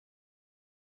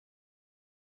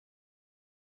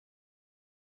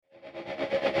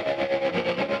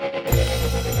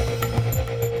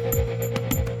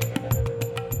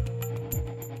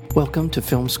Welcome to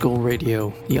Film School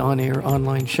Radio, the on-air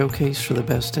online showcase for the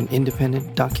best in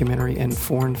independent documentary and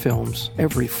foreign films,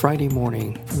 every Friday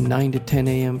morning from 9 to 10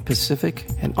 a.m. Pacific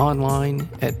and online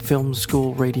at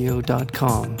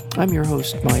filmschoolradio.com. I'm your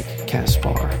host, Mike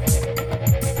Kaspar.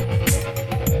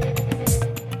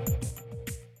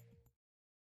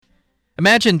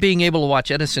 Imagine being able to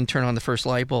watch Edison turn on the first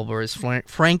light bulb, or as Ben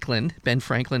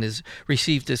Franklin has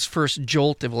received his first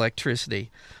jolt of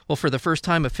electricity. Well, for the first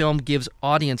time, a film gives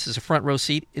audiences a front row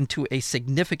seat into a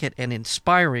significant and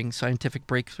inspiring scientific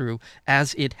breakthrough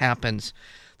as it happens.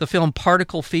 The film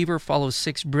Particle Fever follows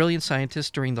 6 brilliant scientists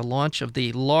during the launch of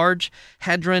the Large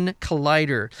Hadron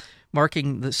Collider,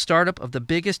 marking the startup of the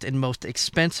biggest and most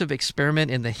expensive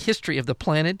experiment in the history of the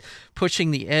planet,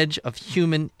 pushing the edge of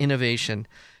human innovation.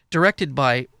 Directed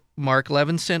by Mark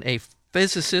Levinson, a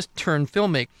physicist turned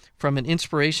filmmaker, from the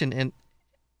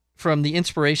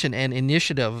inspiration and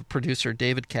initiative of producer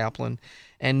David Kaplan,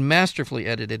 and masterfully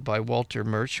edited by Walter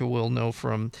Murch, who we'll know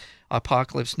from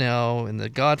Apocalypse Now and the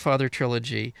Godfather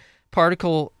trilogy.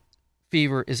 Particle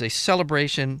Fever is a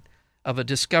celebration of a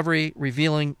discovery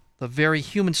revealing the very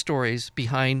human stories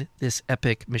behind this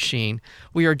epic machine.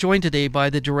 We are joined today by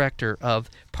the director of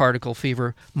Particle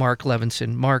Fever, Mark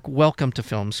Levinson. Mark, welcome to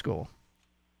Film School.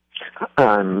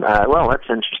 Well, that's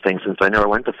interesting since I never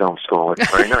went to film school.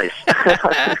 It's very nice.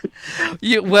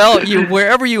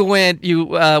 Wherever you went,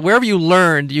 wherever you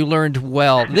learned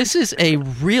well. This is a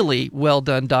really well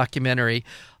done documentary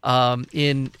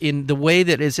in the way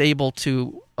that is able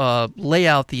to lay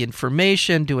out the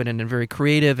information, do it in a very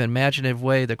creative, imaginative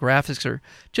way. The graphics are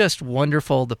just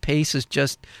wonderful. The pace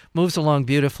moves along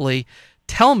beautifully.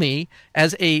 Tell me,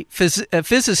 as a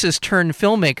physicist turned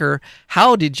filmmaker,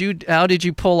 how did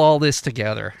you pull all this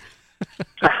together?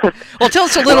 Well, tell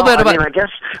us a little bit about. I guess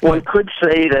one could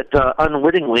say that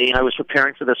unwittingly I was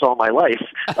preparing for this all my life,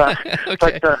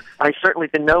 okay. But I certainly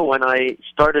didn't know when I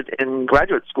started in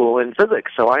graduate school in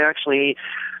physics. So I actually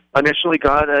initially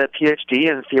got a PhD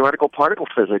in theoretical particle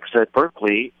physics at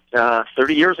Berkeley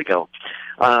 30 years ago.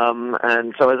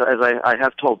 And so as I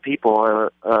have told people,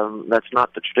 that's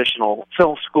not the traditional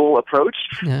film school approach,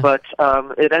 yeah. But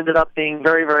it ended up being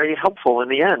very, very helpful in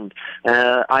the end.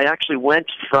 I actually went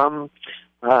from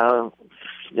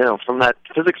that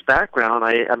physics background,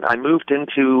 I moved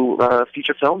into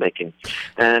feature filmmaking,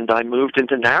 and I moved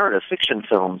into narrative fiction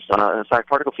films. In fact,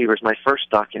 Particle Fever is my first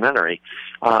documentary.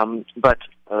 But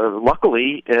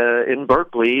luckily, in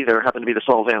Berkeley, there happened to be the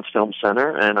Saul Zaentz Film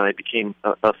Center, and I became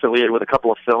affiliated with a couple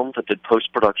of films that did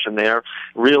post-production there.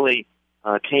 Really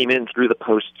came in through the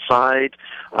post side.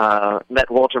 Met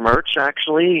Walter Murch,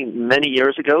 actually, many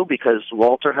years ago, because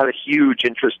Walter had a huge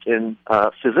interest in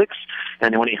physics,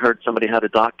 and when he heard somebody had a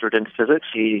doctorate in physics,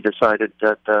 he decided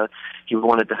that he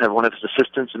wanted to have one of his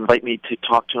assistants invite me to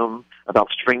talk to him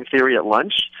about string theory at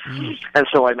lunch. Mm. And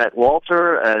so I met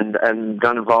Walter and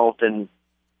got involved in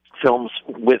films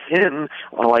with him,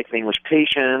 like The English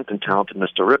Patient and Talented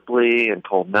Mr. Ripley and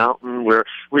Cold Mountain, where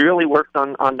we really worked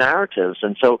on narratives.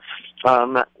 And so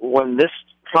when this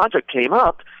project came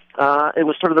up, it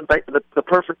was sort of the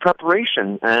perfect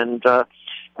preparation. And the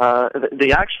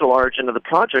actual origin of the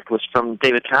project was from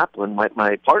David Kaplan,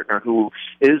 my partner, who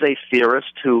is a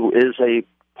theorist, who is a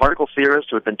particle theorist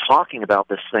who had been talking about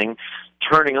this thing,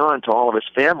 turning on to all of his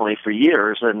family for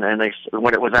years, and they,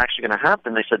 when it was actually going to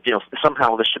happen, they said,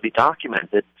 somehow this should be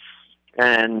documented.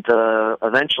 And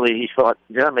eventually he thought,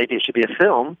 maybe it should be a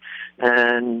film.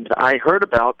 And I heard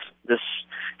about this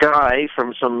guy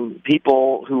from some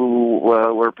people who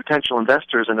were potential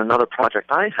investors in another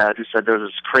project I had, who said there's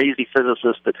this crazy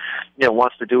physicist that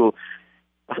wants to do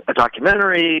a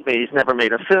documentary, but he's never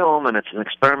made a film, and it's an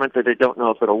experiment that they don't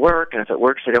know if it'll work, and if it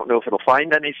works, they don't know if it'll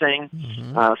find anything.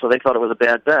 Mm-hmm. So they thought it was a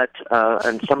bad bet,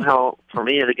 and somehow, for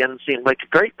me, it again seemed like a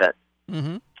great bet.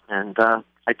 Mm-hmm. And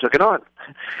I took it on.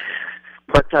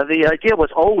 But the idea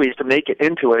was always to make it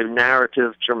into a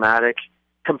narrative, dramatic,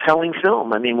 compelling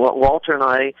film. I mean, Walter and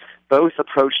I both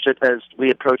approached it as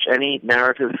we approach any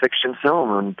narrative fiction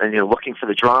film, and looking for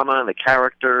the drama and the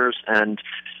characters, and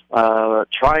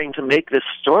trying to make this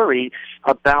story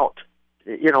about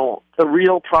the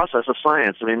real process of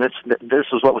science. I mean, this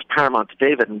was what was paramount to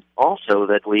David, and also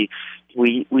that we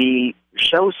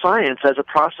show science as a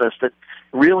process that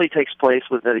really takes place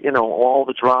with all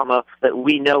the drama that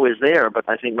we know is there, but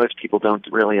I think most people don't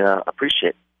really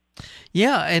appreciate.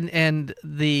 Yeah, and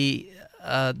the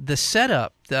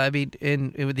setup. I mean,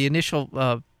 in the initial,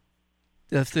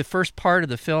 the first part of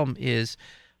the film is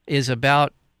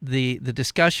about the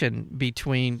discussion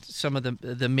between some of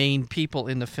the main people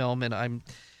in the film, and I'm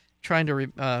trying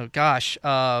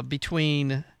to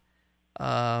between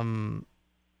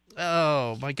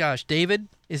Oh my gosh, David?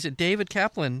 Is it David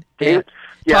Kaplan? David,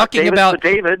 talking about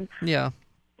David. Yeah.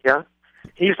 Yeah.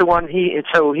 He's the one. He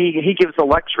gives a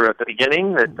lecture at the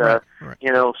beginning that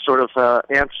right. sort of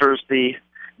answers the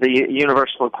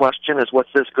universal question: is what's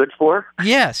this good for?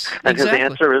 Yes, and exactly. his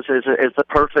answer is the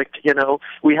perfect.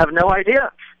 We have no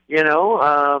idea.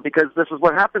 Because this is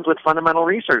what happens with fundamental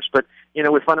research. But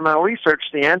with fundamental research,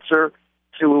 the answer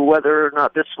to whether or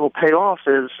not this will pay off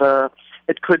is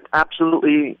it could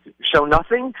absolutely show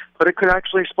nothing, but it could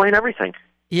actually explain everything.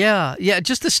 Yeah,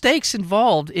 just the stakes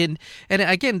involved and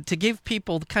again, to give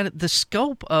people kind of the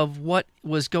scope of what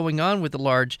was going on with the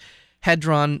Large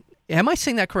Hadron. Am I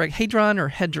saying that correct? Hadron or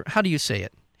Hadron? How do you say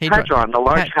it? Hadron, the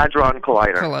Large Hadron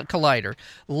Collider. Collider.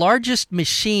 Largest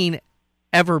machine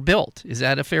ever built. Is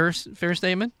that a fair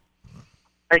statement?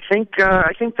 I think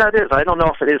that is. I don't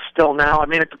know if it is still now. I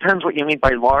mean, it depends what you mean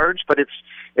by large, but it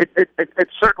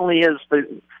certainly is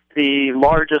the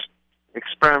largest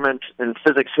experiment in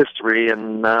physics history,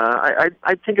 and I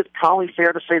think it's probably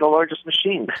fair to say the largest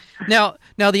machine. Now,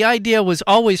 the idea was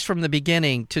always from the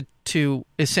beginning to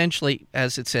essentially,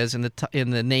 as it says in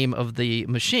the name of the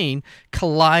machine,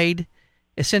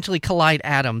 essentially collide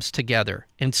atoms together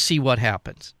and see what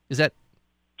happens. Is that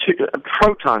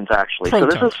protons, actually?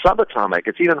 Protons. So this is subatomic.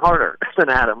 It's even harder than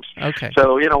atoms. Okay.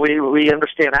 So we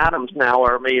understand atoms now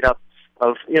are made up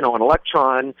of an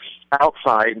electron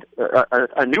outside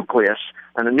a nucleus,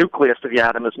 and the nucleus of the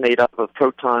atom is made up of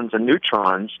protons and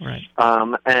neutrons. Right.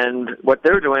 And what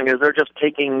they're doing is they're just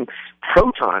taking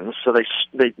protons. So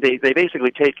they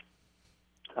basically take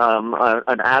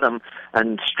an atom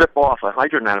and strip off a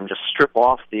hydrogen atom, just strip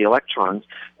off the electrons,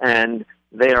 and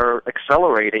they are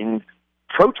accelerating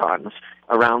protons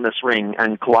around this ring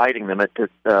and colliding them at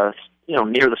near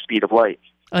the speed of light.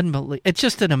 Unbelievable! It's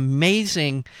just an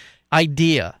amazing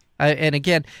idea. And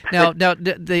again, now there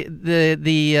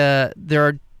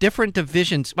are different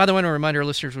divisions. By the way, I want to remind our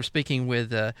listeners we're speaking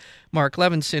with Mark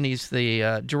Levinson. He's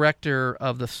the director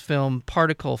of the film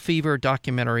Particle Fever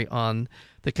documentary on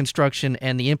the construction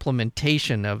and the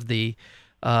implementation of the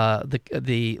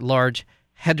Large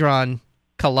Hadron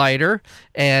Collider,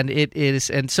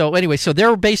 so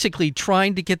they're basically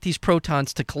trying to get these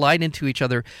protons to collide into each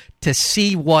other to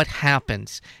see what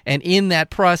happens, and in that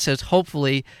process,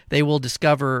 hopefully, they will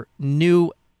discover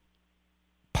new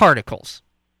particles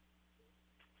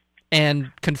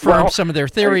and confirm some of their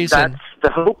theories.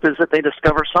 The hope is that they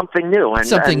discover something new,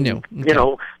 new. Okay.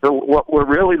 What we're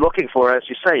really looking for, as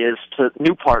you say, is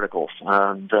new particles,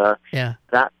 and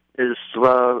that is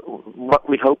what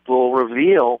we hope will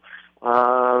reveal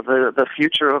the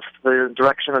future of the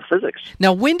direction of physics.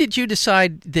 Now, when did you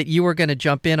decide that you were going to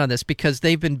jump in on this? Because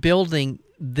they've been building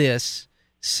this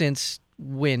since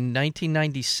when?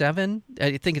 1997?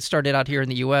 I think it started out here in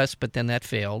the U.S., but then that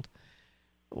failed.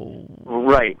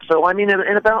 Right. So, I mean,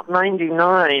 in about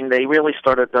 99, they really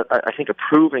started, I think,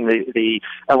 approving the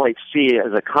LHC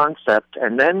as a concept,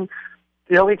 and then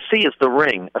the LHC is the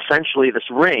ring, essentially this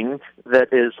ring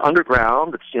that is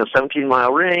underground. It's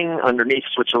 17-mile ring underneath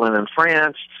Switzerland and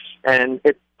France, and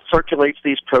it circulates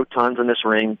these protons in this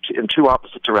ring in two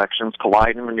opposite directions,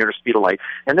 colliding near the speed of light,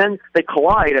 and then they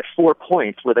collide at 4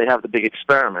 points where they have the big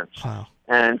experiments. Wow.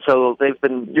 And so they've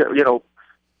been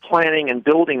planning and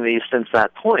building these since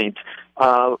that point.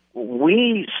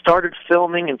 We started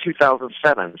filming in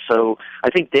 2007, so I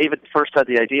think David first had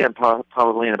the idea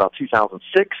probably in about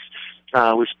 2006.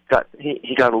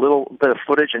 He got a little bit of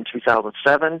footage in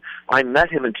 2007. I met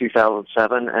him in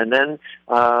 2007, and then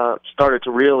started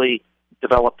to really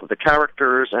develop the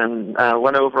characters, and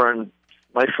went over, and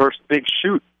my first big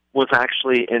shoot was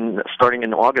actually starting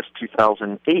in August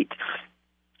 2008,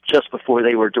 just before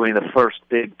they were doing the first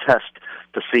big test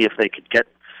to see if they could get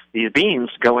these beams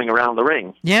going around the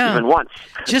ring, even once.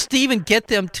 Just to even get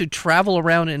them to travel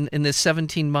around in this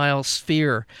 17-mile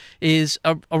sphere is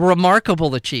a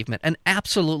remarkable achievement, an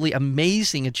absolutely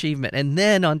amazing achievement. And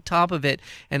then on top of it,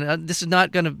 and this is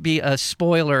not going to be a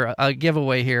spoiler, a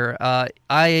giveaway here,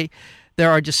 there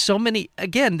are just so many.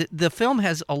 Again, the film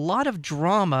has a lot of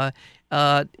drama,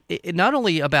 not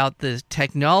only about the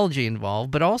technology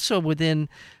involved, but also within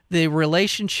the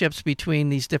relationships between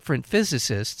these different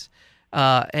physicists.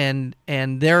 And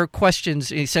their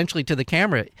questions essentially to the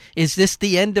camera: is this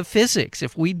the end of physics?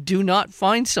 If we do not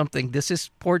find something, does this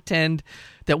portend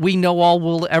that we know all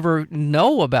we'll ever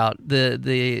know about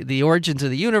the origins of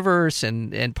the universe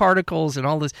and particles and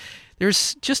all this?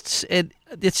 It's just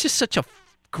such a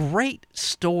great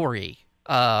story.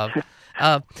 And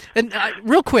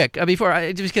real quick,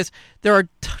 because there are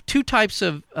two types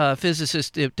of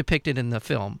physicists depicted in the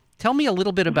film. Tell me a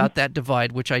little bit about that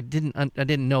divide, which I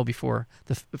didn't know before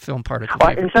the film Particle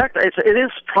Fever. In fact, it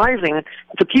is surprising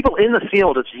to people in the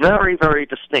field. It's very, very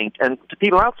distinct, and to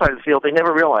people outside the field, they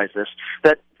never realize this,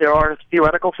 that there are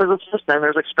theoretical physicists and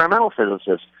there's experimental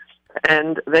physicists.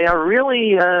 And they are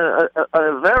really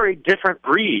a very different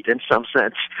breed in some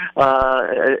sense.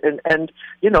 And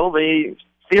the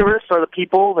theorists are the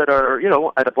people that are,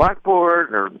 at a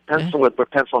blackboard or pencil with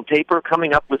pencil and paper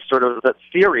coming up with sort of the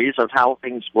theories of how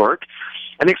things work.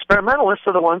 And the experimentalists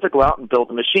are the ones that go out and build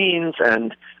the machines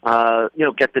and,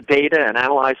 get the data and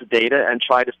analyze the data and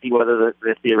try to see whether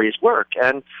the theories work.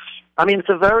 And I mean, it's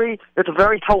a very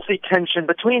healthy tension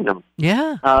between them.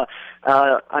 Yeah.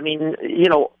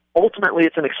 Ultimately,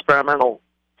 it's an experimental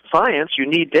science. You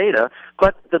need data,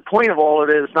 but the point of all of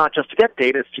it is not just to get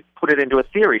data; it's to put it into a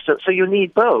theory. So you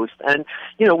need both. And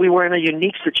we were in a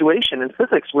unique situation in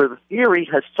physics where the theory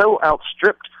has so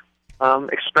outstripped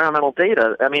experimental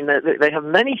data. I mean, they have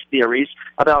many theories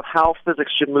about how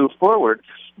physics should move forward,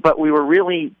 but we were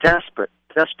really desperate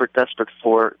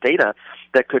for data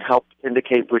that could help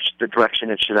indicate the direction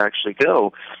it should actually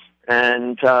go.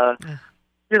 And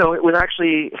it was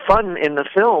actually fun in the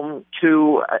film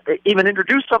to even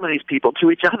introduce some of these people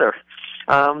to each other,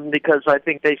 because I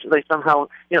think they somehow,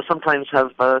 sometimes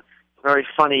have very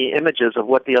funny images of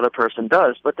what the other person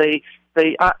does. But they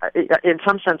in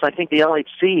some sense, I think the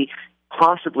LHC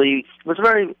possibly was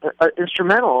very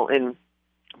instrumental in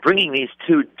bringing these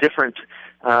two different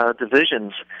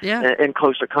divisions in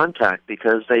closer contact,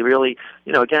 because they really,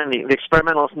 again, the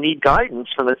experimentalists need guidance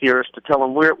from the theorists to tell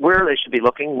them where they should be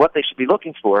looking, what they should be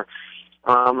looking for.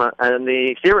 And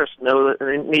the theorists know that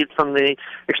they need from the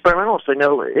experimentalists. They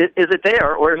know, is it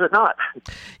there or is it not?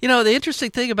 The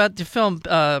interesting thing about the film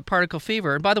Particle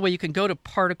Fever, and by the way, you can go to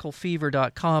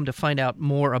particlefever.com to find out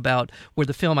more about where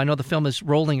the film, I know the film is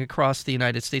rolling across the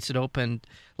United States. It opened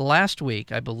last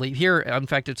week, I believe. Here, in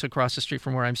fact, it's across the street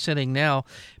from where I'm sitting now,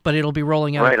 but it'll be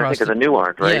rolling out across. I think it's a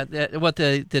Newark, right? Yeah,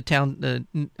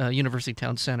 the University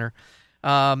Town Center.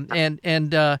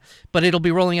 But it'll be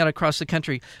rolling out across the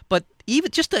country. But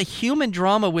even just a human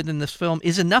drama within this film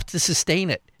is enough to sustain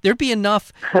it. There'd be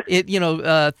enough,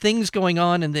 things going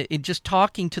on and just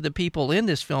talking to the people in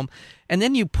this film, and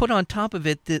then you put on top of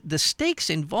it the stakes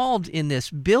involved in this,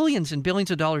 billions and billions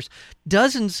of dollars,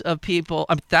 dozens of people,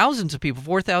 thousands of people,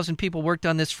 4,000 people worked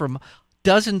on this from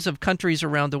dozens of countries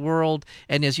around the world,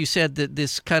 and as you said,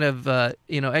 this kind of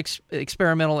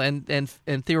experimental and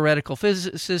theoretical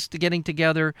physicists getting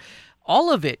together,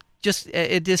 all of it just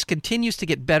continues to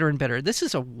get better and better. This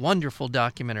is a wonderful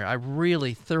documentary. I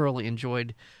really thoroughly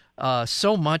enjoyed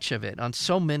so much of it on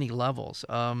so many levels.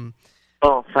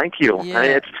 Oh, thank you. Yeah.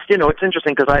 It's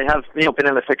interesting because I have been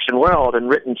in the fiction world and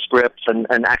written scripts and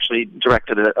actually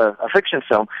directed a fiction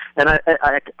film. And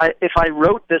if I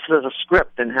wrote this as a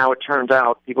script and how it turned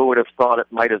out, people would have thought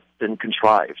it might have been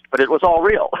contrived, but it was all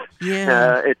real.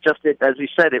 Yeah. As you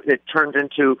said, it turned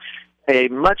into a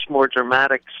much more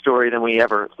dramatic story than we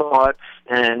ever thought,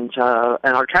 and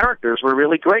our characters were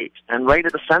really great and right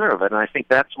at the center of it. And I think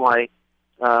that's why.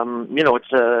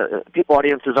 People,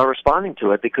 audiences are responding to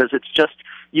it, because it's just,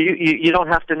 you don't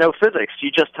have to know physics.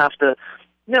 You just have to,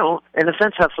 in a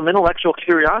sense, have some intellectual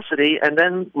curiosity and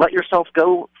then let yourself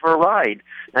go for a ride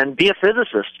and be a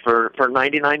physicist for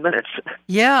 99 minutes.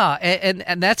 Yeah,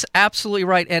 and that's absolutely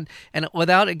right. And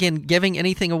without, again, giving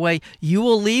anything away, you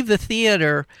will leave the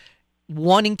theater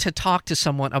wanting to talk to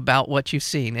someone about what you've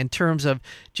seen in terms of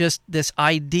just this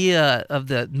idea of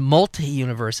the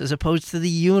multi-universe as opposed to the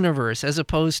universe, as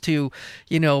opposed to,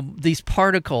 these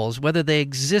particles, whether they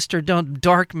exist or don't,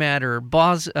 dark matter,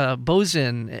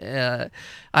 boson.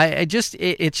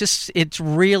 It's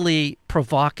really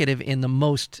provocative in the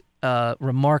most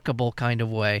remarkable kind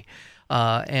of way.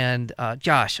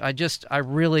 Josh, I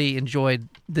really enjoyed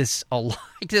this a lot.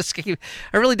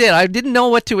 I really did. I didn't know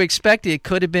what to expect. It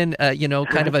could have been,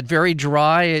 kind of a very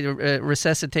dry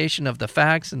resuscitation of the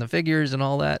facts and the figures and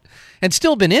all that, and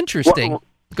still been interesting.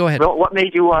 Go ahead. Well, what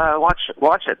made you watch it?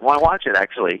 Want to watch it?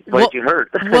 Actually, what you heard?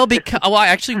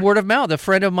 Actually, word of mouth. A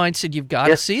friend of mine said you've got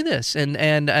to see this, and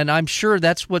I'm sure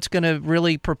that's what's going to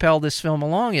really propel this film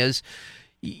along. Is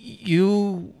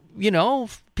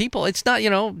people, it's not,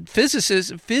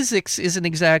 physics isn't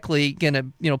exactly going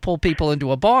to, pull people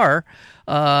into a bar,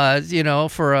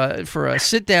 for a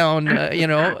sit down,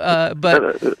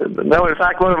 but. No, in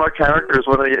fact, one of our characters,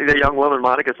 the young woman,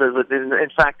 Monica, says that in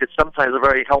fact it's sometimes a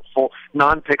very helpful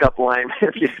non-pickup line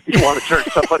if you want to turn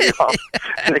somebody off.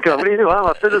 And they go, what do you do? I'm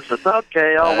a physicist.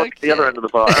 Okay, I'll look at the other end of the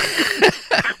bar.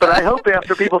 But I hope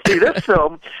after people see this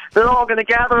film, they're all going to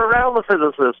gather around the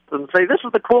physicist and say, this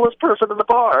is the coolest person in the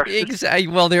bar. Exactly.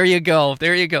 Well, there you go.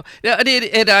 Yeah,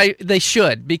 they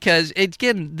should, because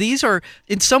again, these are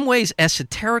in some ways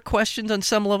esoteric questions on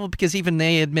some level, because even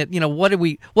they admit,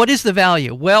 what is the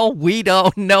value? Well, we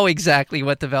don't know exactly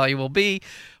what the value will be,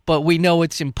 but we know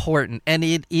it's important, and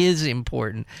it is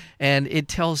important, and it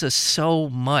tells us so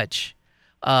much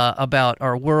about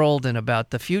our world and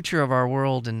about the future of our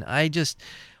world. And I'm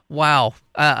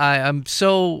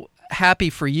so happy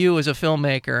for you as a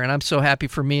filmmaker, and I'm so happy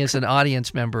for me as an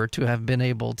audience member to have been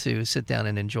able to sit down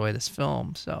and enjoy this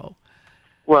film. So,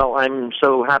 well, I'm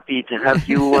so happy to have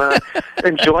you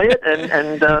enjoy it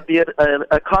and be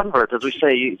a convert, as we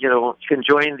say. You can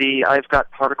join the I've Got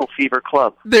Particle Fever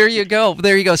Club. There you go.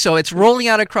 So it's rolling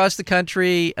out across the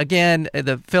country. Again,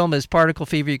 the film is Particle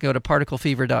Fever. You can go to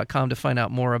particlefever.com to find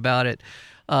out more about it.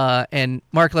 And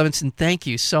Mark Levinson, thank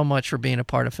you so much for being a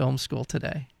part of Film School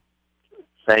today.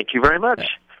 Thank you very much.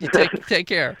 You take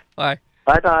care. Bye.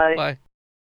 Bye-bye. Bye.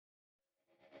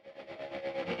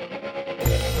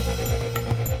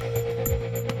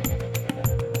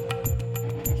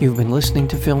 You've been listening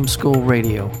to Film School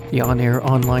Radio, the on-air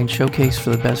online showcase for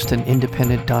the best in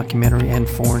independent documentary and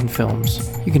foreign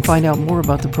films. You can find out more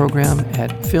about the program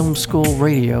at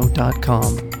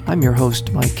filmschoolradio.com. I'm your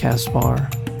host, Mike Kaspar.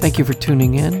 Thank you for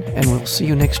tuning in, and we'll see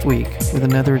you next week with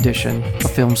another edition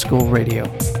of Film School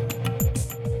Radio.